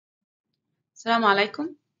Assalamu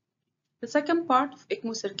alaikum. The second part of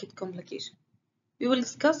ECMO circuit complication. We will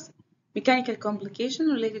discuss mechanical complication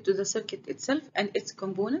related to the circuit itself and its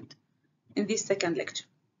component in this second lecture.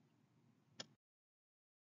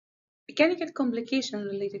 Mechanical complication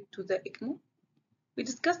related to the ECMO. We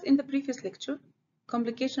discussed in the previous lecture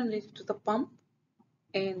complication related to the pump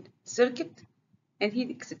and circuit and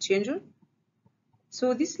heat exchanger.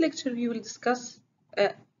 So this lecture we will discuss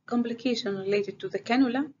complication related to the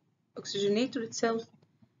cannula, oxygenator itself,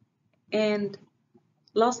 and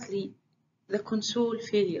lastly, the console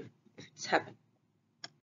failure if it's happened.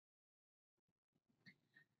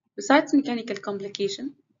 Besides mechanical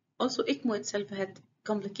complication, also ECMO itself had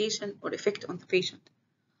complication or effect on the patient,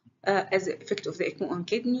 as the effect of the ECMO on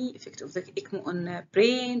kidney, effect of the ECMO on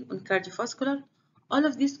brain, on cardiovascular, all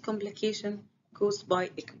of these complication caused by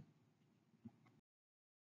ECMO.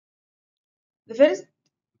 The first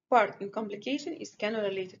part in complication is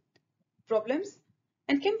cannula-related problems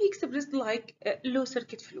and can be expressed like low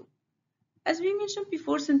circuit flow. As we mentioned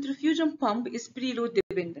before, centrifugal pump is preload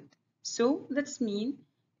dependent. So that's mean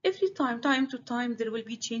every time to time, there will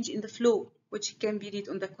be change in the flow, which can be read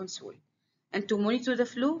on the console. And to monitor the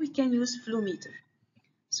flow, we can use flow meter.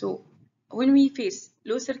 So when we face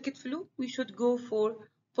low circuit flow, we should go for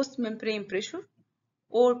post-membrane pressure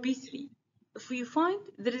or P3. If we find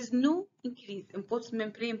there is no increase in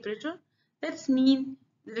post-membrane pressure, that means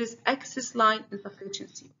there is access line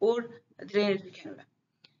insufficiency or drainage cannula.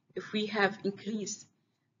 If we have increased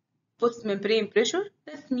post-membrane pressure,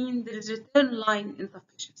 that means there is return line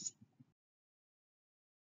insufficiency.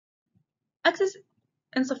 Access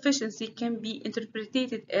insufficiency can be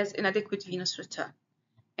interpreted as inadequate venous return,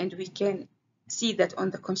 and we can see that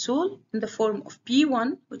on the console in the form of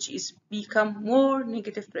P1, which is become more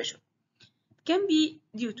negative pressure. It can be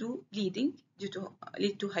due to bleeding,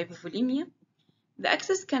 lead to hypovolemia. The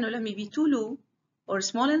access cannula may be too low or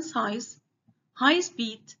small in size, high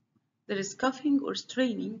speed, there is coughing or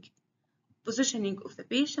straining, positioning of the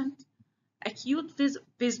patient, acute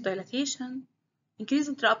vasodilatation, increase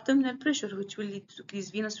intra-abdominal pressure, which will lead to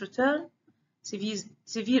decreased venous return,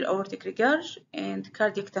 severe aortic regurg, and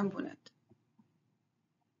cardiac tamponade.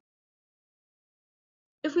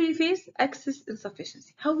 If we face access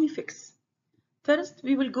insufficiency, how we fix? First,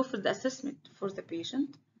 we will go for the assessment for the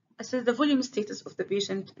patient, assess the volume status of the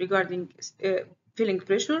patient regarding filling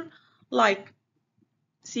pressure, like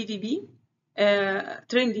CVB,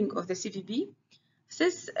 trending of the CVB,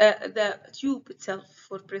 assess the tube itself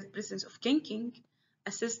for presence of kinking,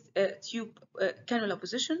 assess tube cannula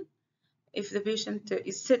position. If the patient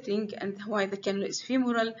is sitting and while the cannula is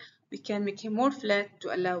femoral, we can make him more flat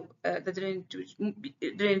to allow the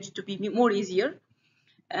drainage to be more easier.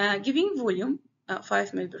 Giving volume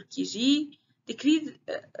 5 ml per kg, decrease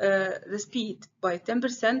the speed by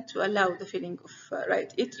 10% to allow the filling of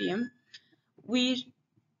right atrium.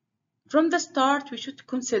 From the start, we should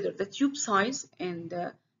consider the tube size and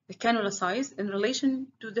the cannula size in relation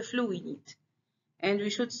to the flow we need. And we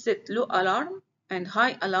should set low alarm and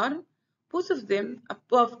high alarm, both of them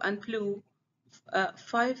above and below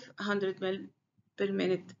 500 ml per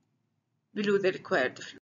minute below the required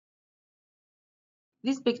flow.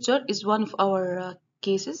 This picture is one of our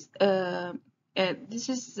cases. This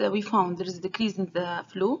is we found there is a decrease in the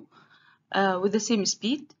flow with the same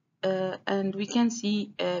speed, and we can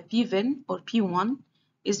see P1 or P1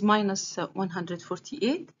 is minus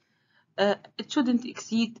 148. It shouldn't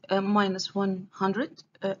exceed minus 100,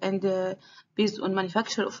 and based on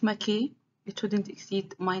manufacture of Mackay, it shouldn't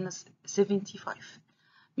exceed minus 75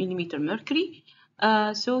 millimeter mercury.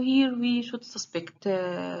 So here we should suspect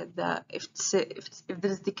if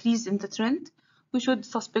there is decrease in the trend, we should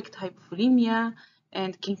suspect hypovolemia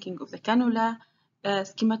and kinking of the cannula.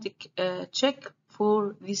 Schematic check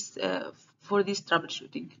for this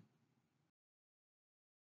troubleshooting.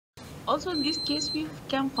 Also, in this case, we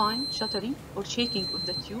can find shuttering or shaking of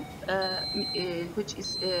the tube, which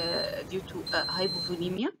is due to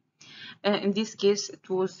hypovolemia. In this case, it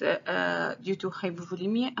was due to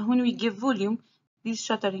hypovolemia. And when we give volume, this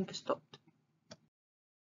shuttering stopped.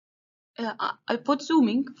 I put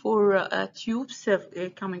zooming for tubes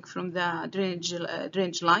coming from the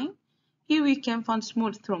drainage line. Here we can find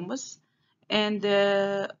small thrombus, and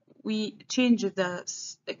we change the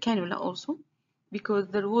cannula also, because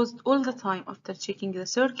there was all the time after checking the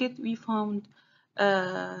circuit, we found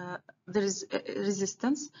there is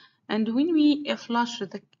resistance. And when we flush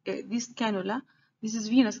this cannula, this is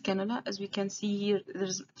venous cannula, as we can see here,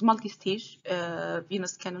 there's multi-stage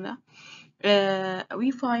venous cannula.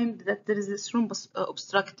 We find that there is a thrombus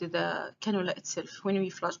obstructed the cannula itself when we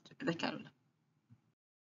flushed the cannula.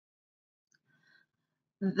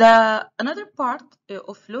 Another part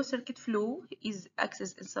of low circuit flow is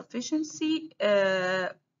access insufficiency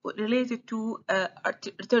related to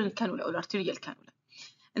return cannula or arterial cannula.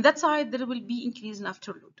 On that side, there will be increase in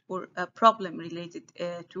afterload or a problem related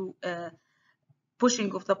to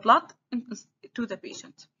pushing of the blood to the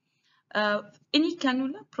patient. Any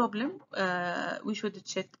cannula problem, we should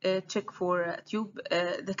check for tube,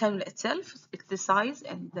 the cannula itself, its the size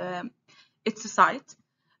and its site.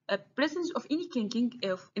 Presence of any kinking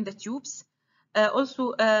in the tubes.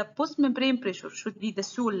 Also, post-membrane pressure should be the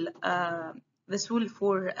sole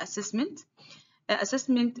for assessment.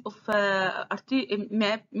 Assessment of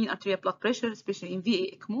MAP, mean arterial blood pressure, especially in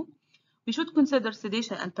VA ECMO. We should consider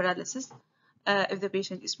sedation and paralysis if the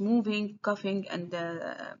patient is moving, coughing, and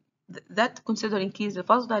that consider increase the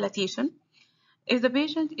vasodilatation. If the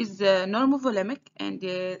patient is normovolemic and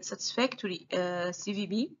satisfactory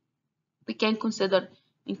CVB, we can consider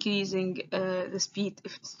increasing the speed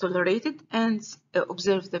if it's tolerated and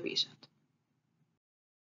observe the patient.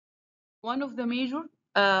 One of the major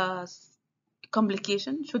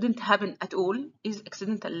complications shouldn't happen at all is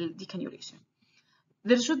accidental decannulation.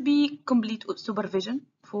 There should be complete supervision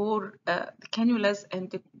for the cannulas and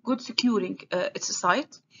the good securing its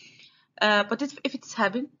site. But if it's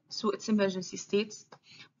happened, so it's emergency states.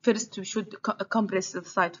 First, we should compress the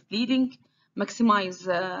site of bleeding, maximize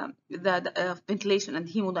the ventilation and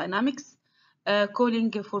hemodynamics,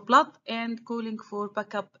 calling for blood and calling for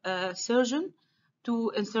backup surgeon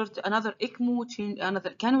to insert another ECMO, change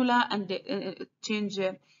another cannula, and change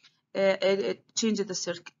the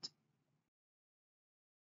circuit.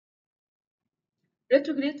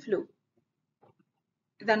 Retrograde flow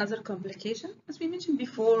is another complication. As we mentioned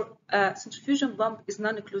before, centrifugal pump is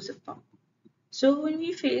non-occlusive pump. So when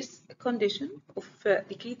we face a condition of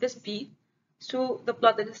decrease the speed, so the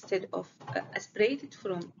blood instead of aspirated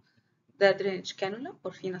from the drainage cannula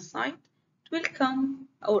or venous side, it will come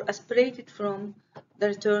or aspirated from the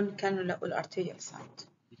return cannula or arterial side.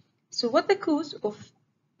 So what the cause of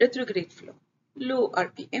retrograde flow? Low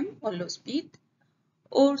RPM or low speed,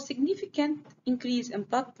 or significant increase in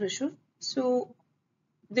blood pressure. So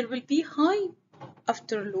there will be high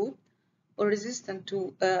afterload or resistance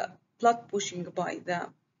to blood pushing by the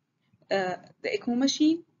ECMO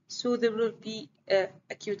machine. So there will be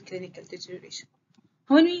acute clinical deterioration.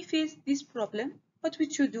 When we face this problem, what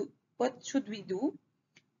should we do?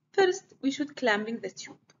 First, we should clamping the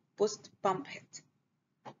tube post pump head,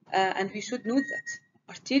 and we should note that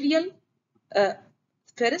arterial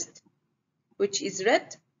first, which is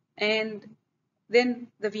red, and then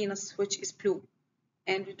the venous, which is blue.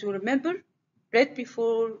 And to remember, red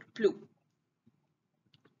before blue.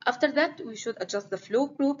 After that, we should adjust the flow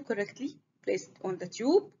probe correctly, placed on the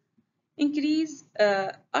tube, increase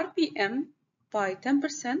RPM by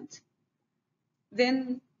 10%.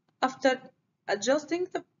 Then after adjusting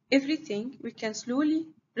everything, we can slowly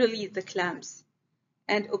release the clamps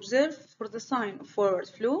and observe for the sign of forward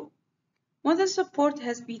flow. When the support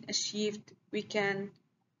has been achieved, we can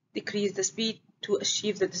decrease the speed to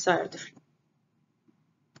achieve the desired flow.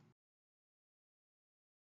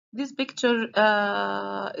 This picture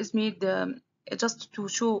is made just to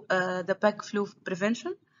show the backflow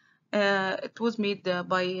prevention. It was made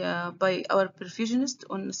by our perfusionist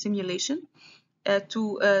on simulation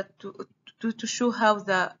to show how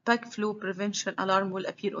the backflow prevention alarm will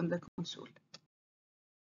appear on the console.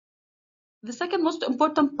 The second most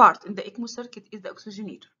important part in the ECMO circuit is the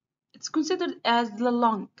oxygenator. It's considered as the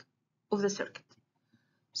lung of the circuit.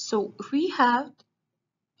 So if we have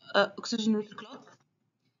oxygenator cloth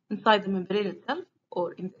inside the membrane itself,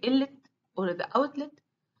 or in the inlet or the outlet,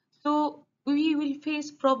 so we will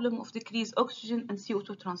face problem of decreased oxygen and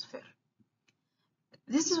CO2 transfer.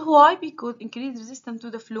 This is why, because increased resistance to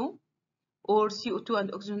the flow or CO2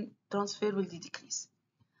 and oxygen transfer will decrease.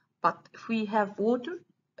 But if we have water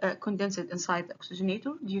condensed inside the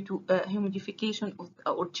oxygenator due to humidification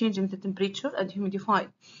or change in the temperature and humidify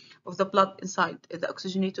of the blood inside the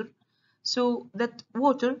oxygenator, so that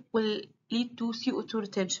water will lead to CO2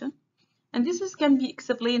 retention, and this can be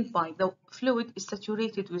explained by the fluid is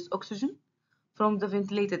saturated with oxygen from the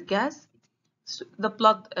ventilated gas. So the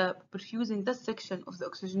blood perfusing that section of the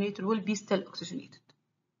oxygenator will be still oxygenated,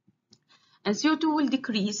 and CO2 will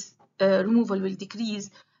decrease, removal will decrease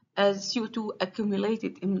as CO2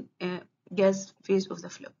 accumulated in gas phase of the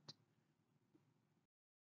fluid.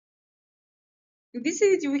 In this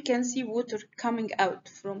video, we can see water coming out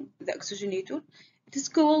from the oxygenator. It is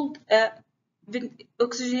called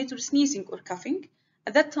oxygenator sneezing or coughing.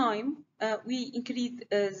 At that time, we increase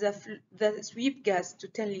the sweep gas to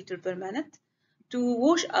 10 liters per minute to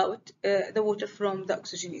wash out the water from the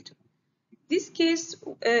oxygenator.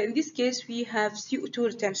 In this case, we have CO2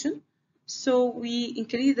 retention, so we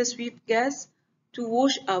increase the sweep gas to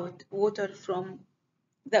wash out water from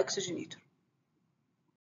the oxygenator.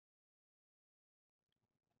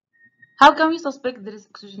 How can we suspect there is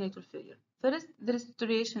oxygenator failure? First, there is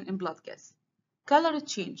deterioration in blood gas. Color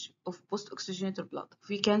change of post-oxygenator blood.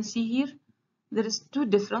 We can see here, there is two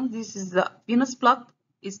different. This is the venous blood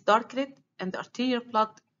is dark red and the arterial blood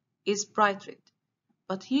is bright red.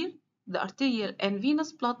 But here, the arterial and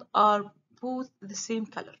venous blood are both the same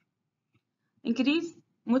color. Increase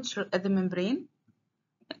moisture at the membrane,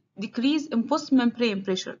 decrease in post-membrane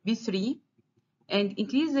pressure B3, and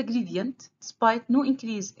increase the gradient despite no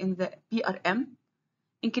increase in the PRM.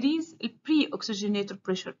 Increase pre-oxygenator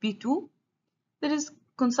pressure P2. There is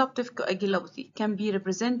consumptive coagulopathy, can be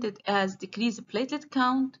represented as decreased platelet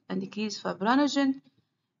count and decreased fibrinogen,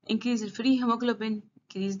 increased free hemoglobin,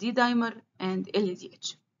 increased D-dimer, and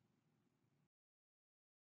LDH.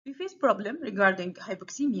 We face problem regarding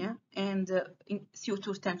hypoxemia and CO2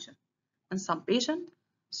 retention in some patients.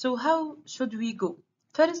 So how should we go?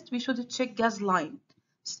 First, we should check gas line.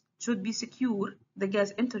 Should be secure. The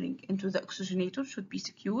gas entering into the oxygenator should be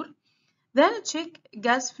secure. Then check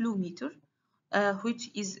gas flow meter, which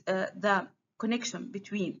is the connection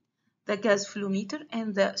between the gas flow meter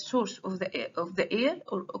and the source of the air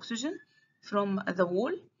or oxygen from the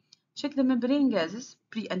wall. Check the membrane gases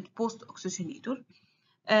pre and post oxygenator.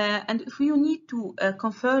 And if you need to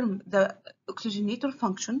confirm the oxygenator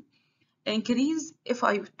function, increase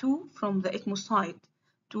FiO2 from the ECMO side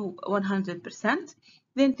to 100%,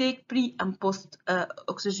 then take pre and post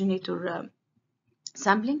oxygenator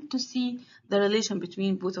sampling to see the relation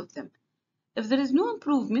between both of them. If there is no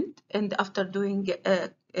improvement, and after doing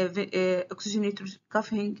oxygenator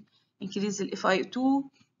cuffing, increase the FiO2,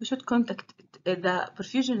 we should contact the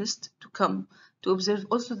perfusionist to come to observe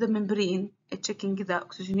also the membrane, checking the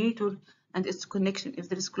oxygenator and its connection if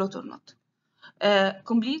there is clot or not.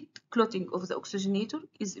 Complete clotting of the oxygenator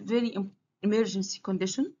is very emergency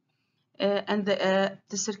condition, and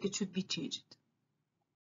the circuit should be changed.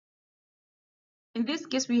 In this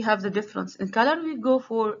case, we have the difference in color. We go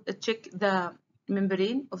for check the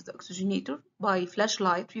membrane of the oxygenator by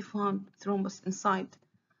flashlight. We found thrombus inside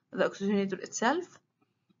the oxygenator itself,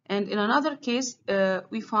 and in another case,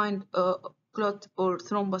 we find clot or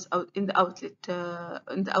thrombus out in the outlet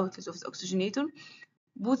of the oxygenator.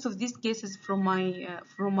 Both of these cases from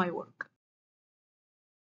my work.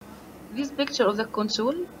 This picture of the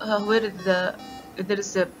console where there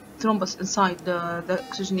is a thrombus inside the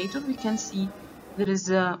oxygenator. We can see there is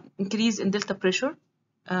an increase in delta pressure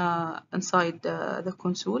inside the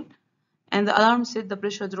console, and the alarm said the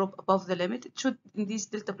pressure drop above the limit. It should, in this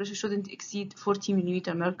delta pressure shouldn't exceed 40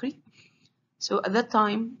 millimeter mercury. So at that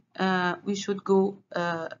time, we should go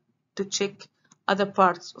to check other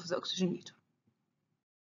parts of the oxygenator.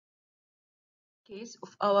 Case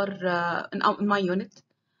of our in my unit,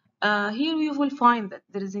 here we will find that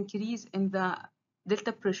there is increase in the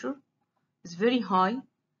delta pressure. It's very high.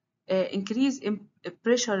 Increase in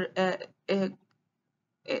pressure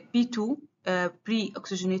P2,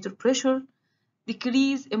 pre-oxygenator pressure,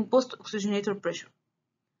 decrease in post-oxygenator pressure.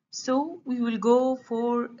 So we will go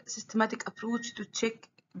for systematic approach to check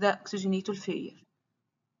the oxygenator failure.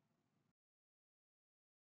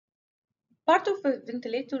 Part of a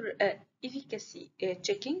ventilator efficacy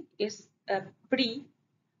checking is a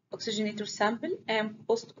pre-oxygenator sample and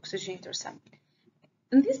post-oxygenator sample.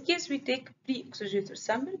 In this case, we take pre-oxygenator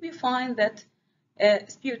sample. We find that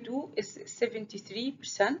SpO2 is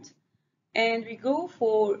 73%, and we go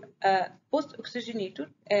for post-oxygenator,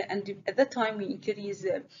 and at that time we increase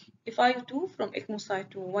FiO2 from ECMO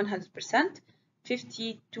side to 100%,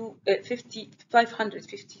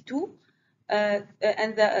 552,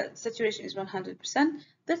 and the saturation is 100%.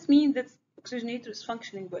 That means that oxygenator is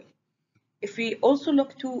functioning well. If we also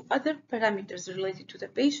look to other parameters related to the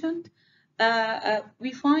patient,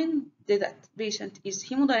 we find that patient is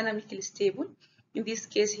hemodynamically stable. In this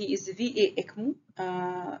case, he is VA ECMO.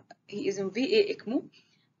 He is in VA ECMO.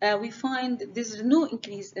 We find there's no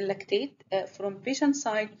increase in lactate from patient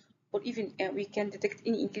side, or even we can detect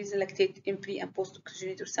any increase in lactate in pre and post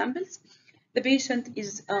oxygenator samples. The patient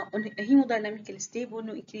is hemodynamically stable,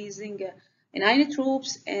 no increasing in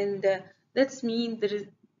inotropes, and that means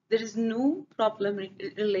there is no problem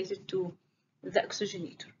related to the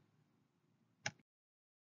oxygenator.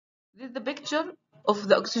 This is the picture of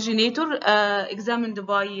the oxygenator examined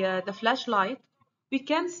by the flashlight. We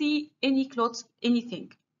can see any clots,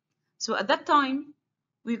 anything. So at that time,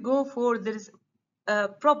 we go for there is a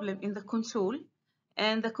problem in the console,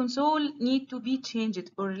 and the console need to be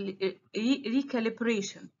changed or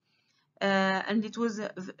recalibration. and it was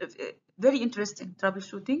very interesting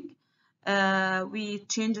troubleshooting. We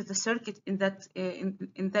changed the circuit in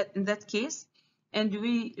that case, and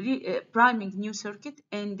we priming new circuit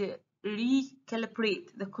and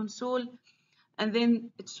recalibrate the console, and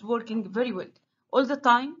then it's working very well. All the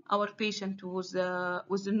time, our patient was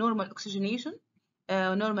the normal oxygenation,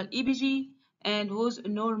 normal EBG, and was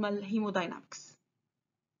normal hemodynamics.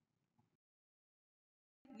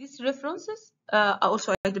 These references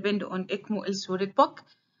also I depend on ECMO also Red Book,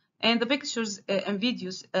 and the pictures and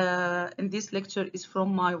videos in this lecture is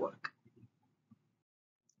from my work.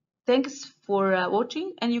 Thanks for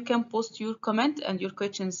watching, and you can post your comment and your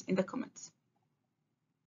questions in the comments.